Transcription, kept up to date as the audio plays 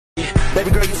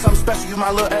Baby girl, you something special, you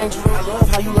my little angel. I love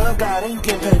how you love God and you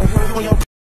get paid. When your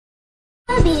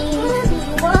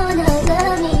wanna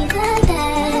love me like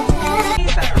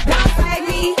that. Don't save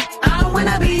me, I don't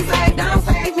wanna be saved, don't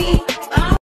save me.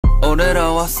 오늘은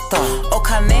왔다.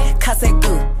 오카네 카세구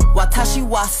와타시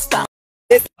왔다.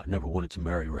 I never wanted to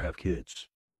marry or have kids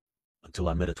until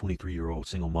I met a 23-year-old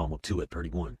single mom of 2 at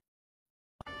 31.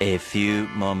 A few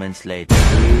moments later.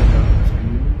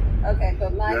 Okay,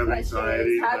 but my question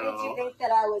is, how did you think that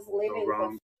I was living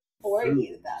before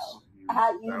you, though?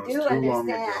 How you do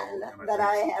understand that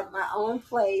I have my own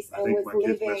place and was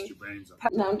living.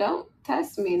 No, don't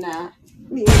test me now.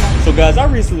 So guys, I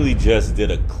recently just did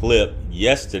a clip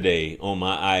yesterday on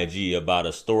my IG about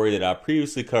a story that I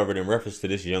previously covered in reference to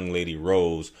this young lady,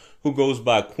 Rose, who goes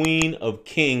by Queen of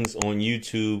Kings on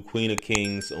YouTube, Queen of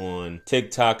Kings on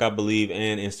TikTok, I believe,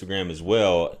 and Instagram as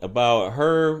well, about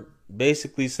her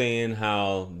basically saying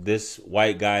how this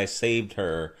white guy saved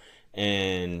her,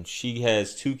 and she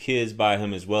has 2 kids by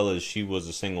him as well as she was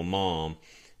a single mom,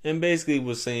 and basically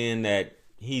was saying that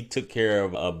he took care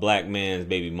of a black man's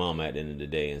baby mama at the end of the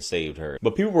day and saved her.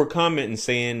 But people were commenting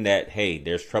saying that, hey,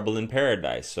 there's trouble in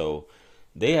paradise. So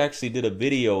they actually did a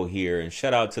video here, and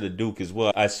shout out to the Duke as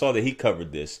well. I saw that he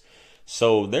covered this.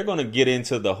 So they're going to get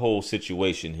into the whole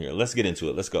situation here. Let's get into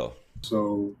it. Let's go.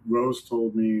 So Rose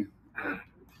told me that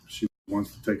she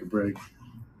wants to take a break.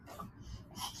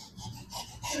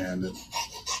 And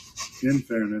in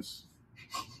fairness,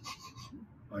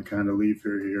 I kind of leave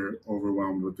her here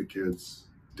overwhelmed with the kids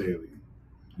daily.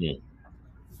 Yeah.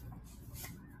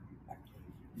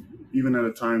 Even at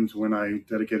a time when I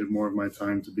dedicated more of my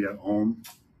time to be at home,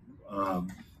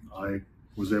 I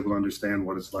was able to understand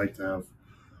what it's like to have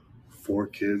 4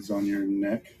 kids on your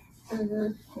neck.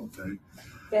 Mm-hmm. Okay.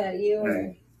 Yeah, you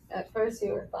were, at first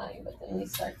you were fine, but then you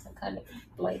start to kind of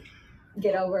like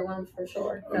get overwhelmed for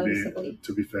sure, noticeably.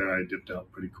 To be fair, I dipped out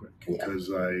pretty quick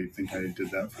because I think I did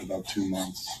that for about 2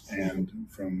 months. And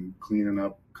from cleaning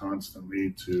up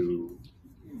constantly to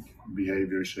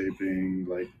behavior shaping,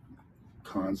 like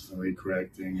constantly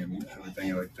correcting and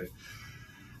everything like that.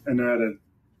 And they're at an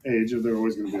age, they're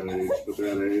always going to be at an age, but they're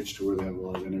at an age to where they have a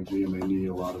lot of energy and they need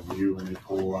a lot of you and they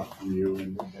pull a lot from you.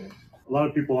 And a lot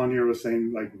of people on here were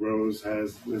saying, like, Rose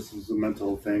has, this is a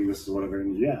mental thing, this is whatever.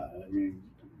 And yeah, I mean,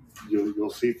 you'll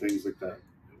see things like that.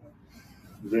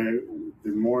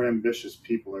 The more ambitious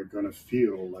people are going to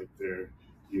feel like they're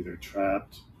either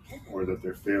trapped or that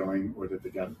they're failing or that they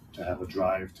got to have a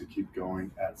drive to keep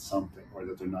going at something or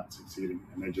that they're not succeeding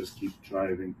and they just keep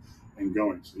driving and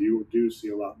going. So you do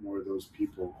see a lot more of those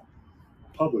people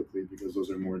publicly because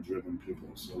those are more driven people.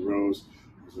 So Rose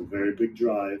has a very big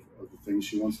drive of the things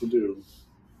she wants to do,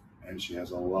 and she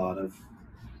has a lot of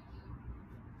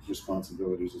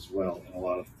responsibilities as well and a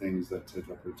lot of things that take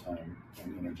up her time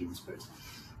and energy and space.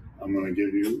 I'm going to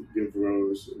give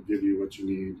you what you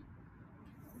need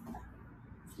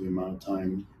for the amount of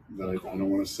time that I don't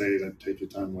want to say that take your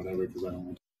time, whatever, because I don't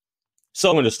want to. So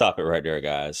I'm going to stop it right there,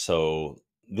 guys. So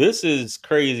this is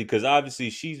crazy because obviously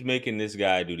she's making this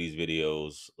guy do these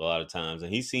videos a lot of times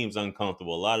and he seems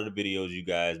uncomfortable. A lot of the videos you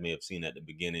guys may have seen at the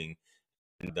beginning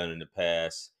and done in the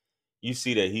past, you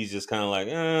see that he's just kind of like,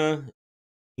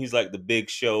 he's like the big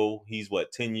show. He's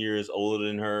what, 10 years older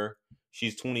than her.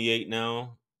 She's 28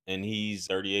 now and he's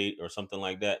 38 or something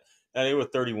like that. Now, they were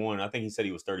 31. I think he said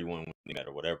he was 31 when he met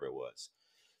or whatever it was.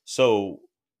 So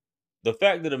the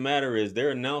fact of the matter is they're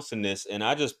announcing this, and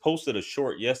I just posted a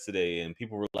short yesterday and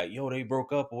people were like, yo, they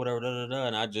broke up or whatever,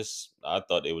 and I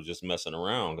thought they were just messing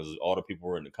around because all the people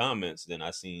were in the comments. Then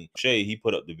I seen Shay, he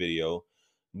put up the video.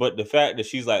 But the fact that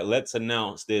she's like, let's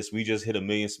announce this. We just hit 1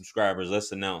 million subscribers.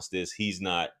 Let's announce this. He's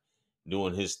not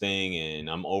doing his thing, and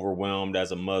I'm overwhelmed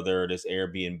as a mother, this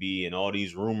Airbnb, and all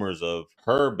these rumors of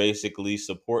her basically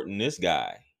supporting this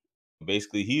guy.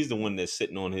 Basically, he's the one that's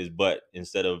sitting on his butt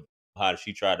instead of how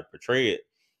she tried to portray it.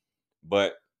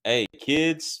 But hey,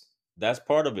 kids, that's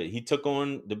part of it. He took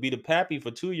on to be the pappy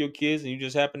for 2 of your kids, and you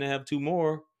just happen to have 2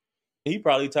 more. He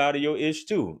probably tired of your ish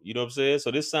too. You know what I'm saying?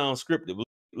 So this sounds scripted.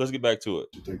 Let's get back to it.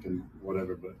 You're thinking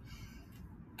whatever, but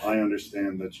I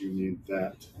understand that you need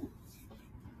that.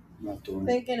 Not doing.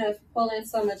 Thinking of pulling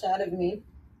so much out of me.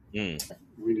 We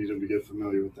need to get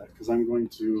familiar with that because I'm going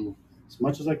to, as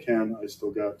much as I can, I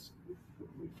still got,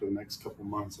 for the next couple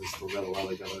months, I still got a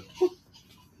lot I gotta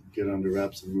get under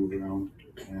wraps and move around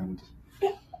and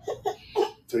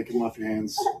take them off your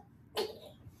hands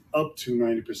up to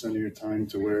 90% of your time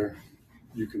to where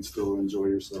you can still enjoy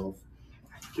yourself,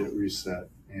 get reset,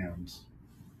 and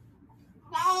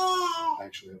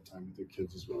actually have time with your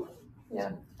kids as well.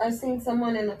 Yeah. I've seen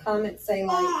someone in the comments say,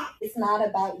 like, it's not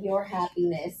about your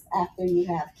happiness after you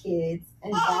have kids.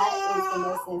 And that is the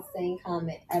most insane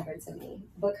comment ever to me.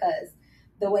 Because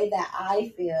the way that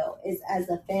I feel is, as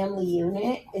a family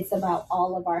unit, it's about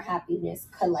all of our happiness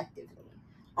collectively.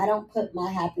 I don't put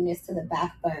my happiness to the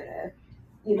back burner,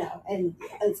 you know, and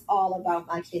it's all about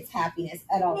my kids' happiness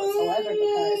at all whatsoever.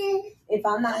 Because if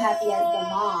I'm not happy as the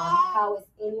mom, how is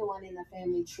anyone in the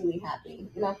family truly happy?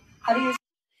 You know, how do you?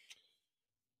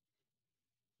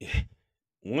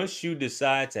 Once you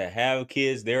decide to have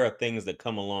kids, there are things that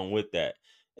come along with that,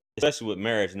 especially with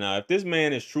marriage. Now, if this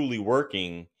man is truly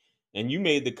working and you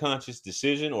made the conscious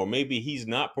decision, or maybe he's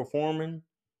not performing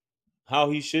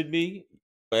how he should be,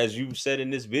 as you said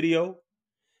in this video,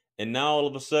 and now all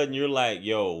of a sudden you're like,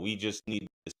 yo, we just need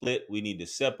to split, we need to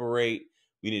separate,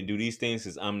 we need to do these things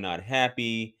because I'm not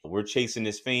happy. We're chasing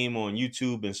this fame on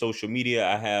YouTube and social media.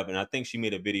 And I think she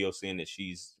made a video saying that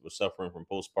was suffering from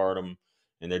postpartum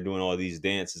and they're doing all these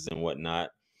dances and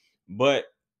whatnot. But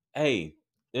hey,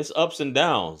 it's ups and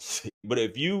downs. But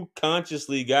if you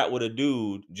consciously got with a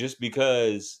dude just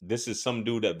because this is some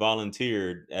dude that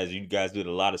volunteered, as you guys did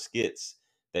a lot of skits,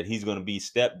 that he's going to be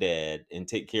stepdad and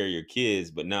take care of your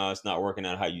kids, but now it's not working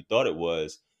out how you thought it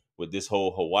was with this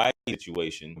whole Hawaii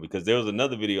situation. Because there was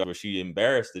another video where she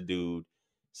embarrassed the dude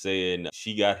saying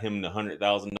she got him the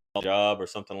 $100,000 job or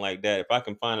something like that. If I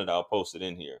can find it, I'll post it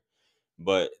in here.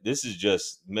 But this is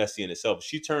just messy in itself.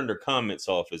 She turned her comments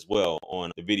off as well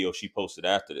on the video she posted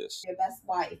after this. Your best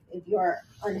wife if you're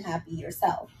unhappy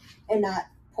yourself and not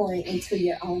pouring into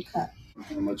your own cup.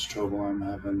 How much trouble I'm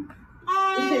having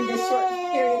in this short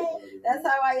period. That's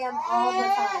how I am all the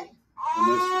time. And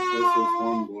this is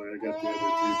one boy. I got the other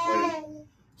three playing.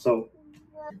 So,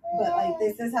 but like,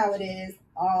 this is how it is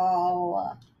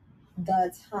all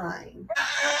the time.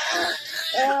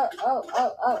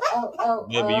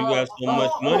 Baby, you got so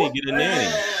much money, get a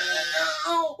nanny.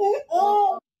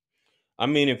 I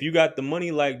mean, if you got the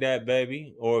money like that,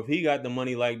 baby, or if he got the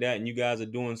money like that and you guys are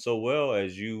doing so well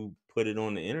as you put it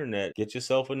on the internet, get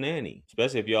yourself a nanny.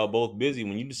 Especially if y'all both busy.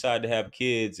 When you decide to have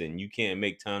kids and you can't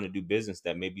make time to do business,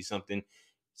 that may be something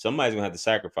somebody's gonna have to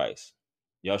sacrifice.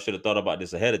 Y'all should have thought about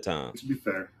this ahead of time. To be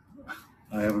fair,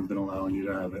 I haven't been allowing you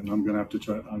to have it, and I'm gonna have to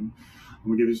try. I'm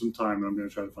gonna give you some time, and I'm gonna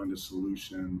try to find a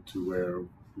solution to where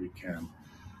we can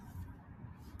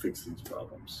fix these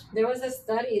problems. There was a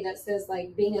study that says,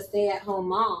 like, being a stay-at-home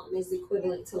mom is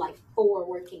equivalent to like 4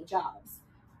 working jobs.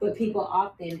 But people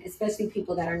often, especially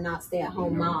people that are not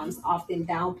stay-at-home moms, often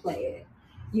downplay it.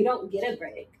 You don't get a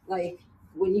break. Like,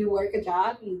 when you work a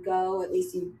job, you go, at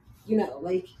least you know,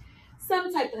 like,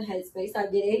 some type of headspace. I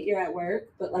get it, you're at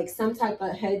work, but like some type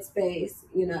of headspace,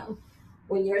 you know.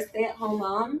 When you're a stay-at-home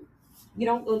mom, you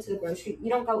don't go to the grocery, you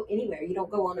don't go anywhere. You don't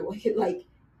go on like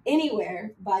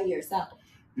anywhere by yourself.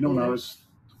 You know,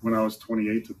 when I was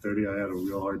 28 to 30, I had a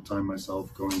real hard time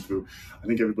myself going through. I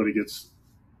think everybody gets,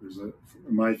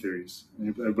 my theories,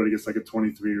 everybody gets like a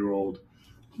 23-year-old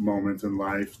moment in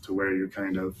life to where you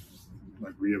kind of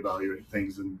like reevaluate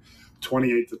things. And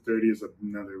 28 to 30 is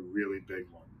another really big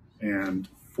one. And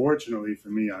fortunately for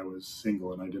me, I was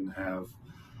single and I didn't have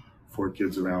 4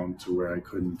 kids around to where I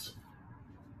couldn't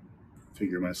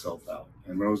figure myself out.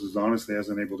 And Rose is honestly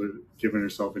hasn't able to give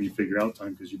herself any figure out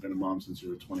time because you've been a mom since you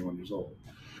were 21 years old.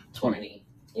 20.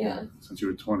 Yeah. Since you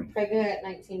were 20. Pregnant at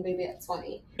 19, baby at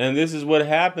 20. And this is what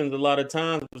happens a lot of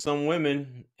times with some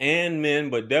women and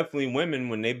men, but definitely women,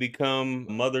 when they become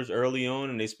mothers early on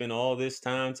and they spend all this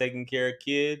time taking care of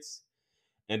kids.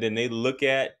 And then they look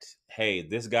at, hey,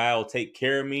 this guy will take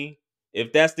care of me.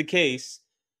 If that's the case,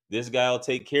 this guy will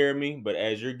take care of me. But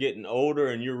as you're getting older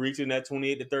and you're reaching that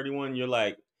 28 to 31, you're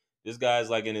like, this guy's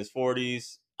like in his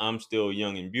 40s. I'm still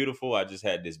young and beautiful. I just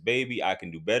had this baby. I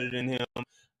can do better than him.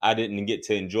 I didn't get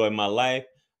to enjoy my life.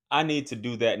 I need to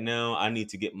do that now. I need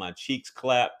to get my cheeks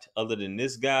clapped other than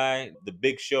this guy, the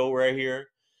big show right here.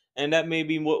 And that may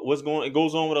be it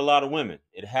goes on with a lot of women.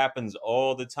 It happens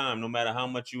all the time. No matter how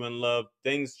much you in love,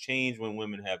 things change when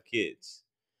women have kids.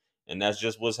 And that's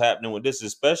just what's happening with this,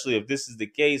 especially if this is the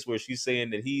case where she's saying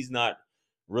that he's not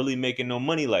really making no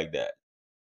money like that.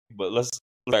 But let's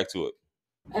go back to it.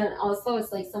 And also,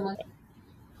 it's like someone...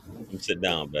 Sit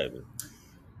down, baby.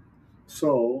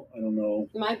 So, I don't know.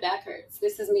 My back hurts.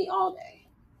 This is me all day.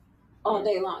 All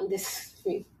day long. This is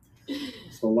me.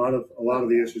 So a lot of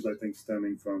the issues I think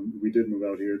stemming from, we did move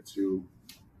out here to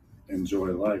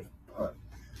enjoy life, but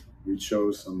we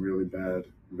chose some really bad,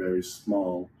 very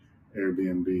small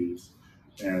Airbnbs,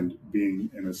 and being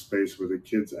in a space where the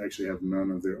kids actually have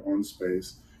none of their own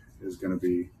space is going to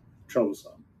be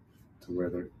troublesome. to where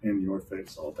they're in your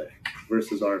face all day,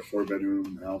 versus our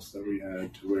 4-bedroom house that we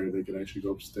had to where they could actually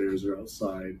go upstairs or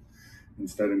outside.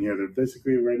 Instead, in here, they're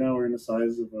basically, right now, we're in the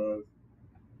size of a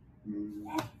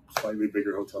slightly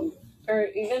bigger hotel room. Or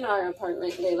even our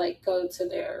apartment, they like go to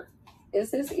their,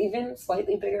 is this even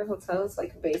slightly bigger hotels?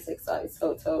 Like a basic size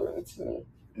hotel room to me.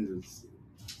 It is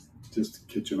just a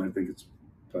kitchen, I think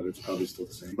but it's probably still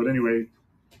the same. But anyway,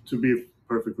 to be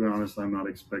perfectly honest, I'm not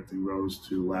expecting Rose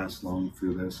to last long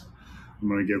through this. I'm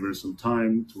going to give her some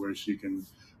time to where she can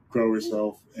grow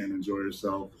herself and enjoy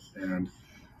herself and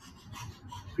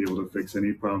be able to fix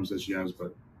any problems that she has.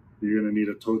 But you're going to need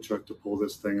a tow truck to pull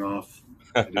this thing off.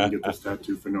 I didn't get this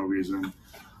tattoo for no reason.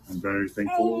 I'm very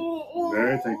thankful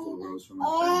to Rose for my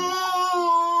family.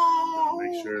 I'm going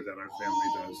to make sure that our family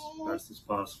does the best as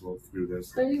possible through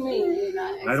this. What do you mean you're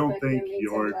not? I don't think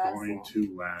you're going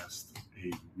to last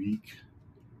a week,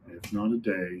 if not a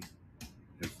day,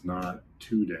 if not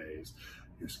 2 days.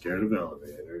 You're scared of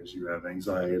elevators. You have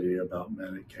anxiety about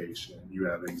medication. You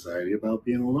have anxiety about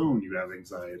being alone. You have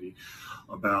anxiety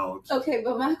about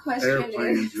but my question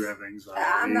airplanes. is, You have anxiety.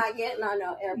 I'm not getting on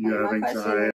no airplane. You have my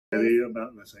anxiety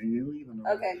about saying you leaving.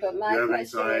 Okay, but my question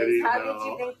is, how did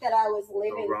you think that I was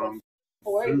living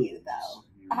before you, though?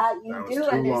 How you do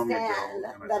understand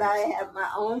that I have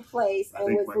my own place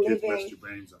and was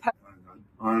living. I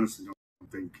honestly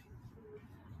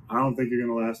I don't think you're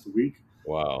gonna last a week.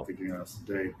 Wow. I think you're gonna last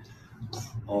a day.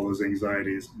 All those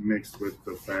anxieties mixed with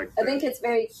the fact that I think it's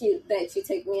very cute that you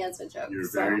take me as a joke. You're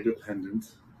very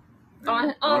dependent.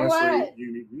 On honestly, what?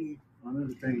 You need me on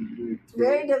everything.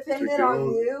 Very dependent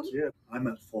on you? Yeah, I'm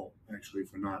at fault actually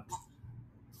for not,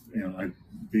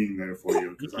 being there for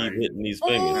you. Because I keep hitting these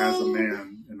fingers. As a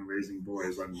man and raising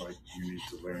boys, I'm like, you need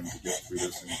to learn to get through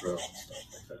this and grow and stuff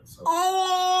like that. So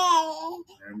I'm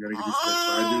gonna give you space,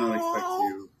 but I do not expect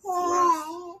you to last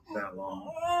that long.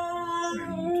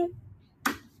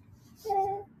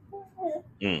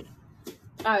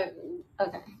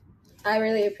 Okay. I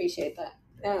really appreciate that.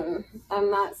 I'm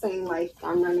not saying like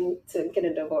I'm running to get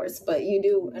a divorce, but you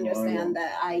do understand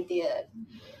that I did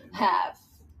have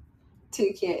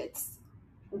 2 kids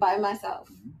by myself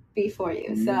before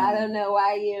you. So I don't know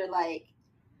why you're like,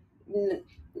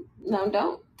 no,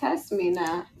 don't test me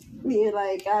now. You're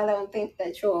like, I don't think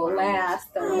that you'll last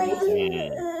or make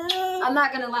it. I'm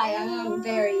not going to lie. I'm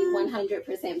very 100%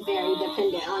 very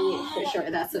dependent on you for sure.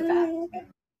 That's a fact.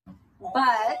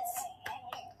 But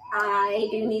I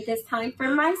do need this time for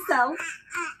myself.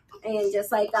 And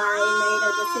just like I made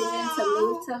a decision to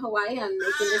move to Hawaii, I'm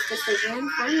making this decision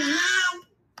for me.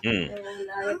 And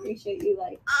I appreciate you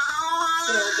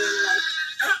still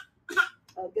being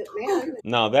a good man.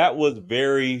 Now that was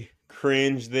very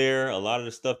cringe there. A lot of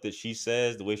the stuff that she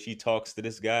says, the way she talks to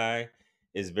this guy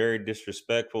is very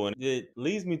disrespectful. And it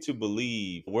leads me to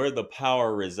believe where the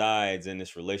power resides in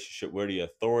this relationship, where the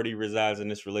authority resides in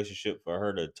this relationship for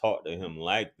her to talk to him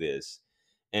like this.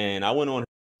 And I went on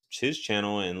his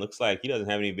channel and looks like he doesn't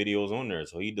have any videos on there.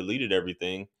 So he deleted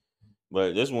everything.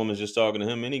 But this woman's just talking to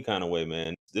him any kind of way,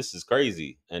 man. This is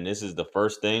crazy. And this is the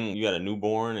first thing. You got a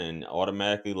newborn and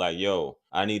automatically like, yo,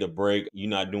 I need a break. You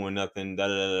not doing nothing, da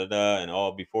da da da da. And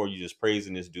all before you just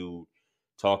praising this dude,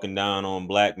 talking down on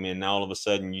black men. Now all of a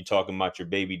sudden you talking about your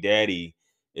baby daddy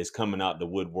is coming out the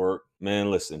woodwork.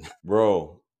 Man, listen,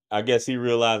 bro, I guess he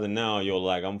realizing now, yo,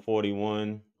 like I'm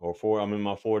 41 or 4. I'm in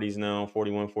my 40s now,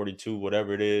 41, 42,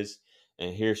 whatever it is.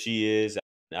 And here she is.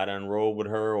 I done rolled with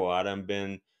her, or I done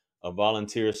been a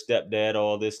volunteer stepdad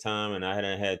all this time, and I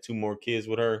hadn't had 2 more kids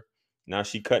with her. Now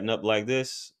she cutting up like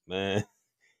this, man.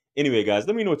 Anyway, guys,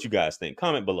 let me know what you guys think.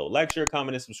 Comment below. Like, share,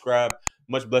 comment, and subscribe.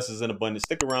 Much blessings and abundance.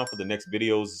 Stick around for the next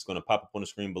videos. It's going to pop up on the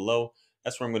screen below.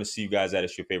 That's where I'm going to see you guys at.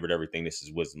 It's your favorite everything. This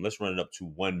is Wisdom. Let's run it up to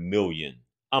 1 million.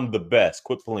 I'm the best.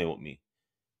 Quit playing with me.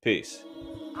 Peace.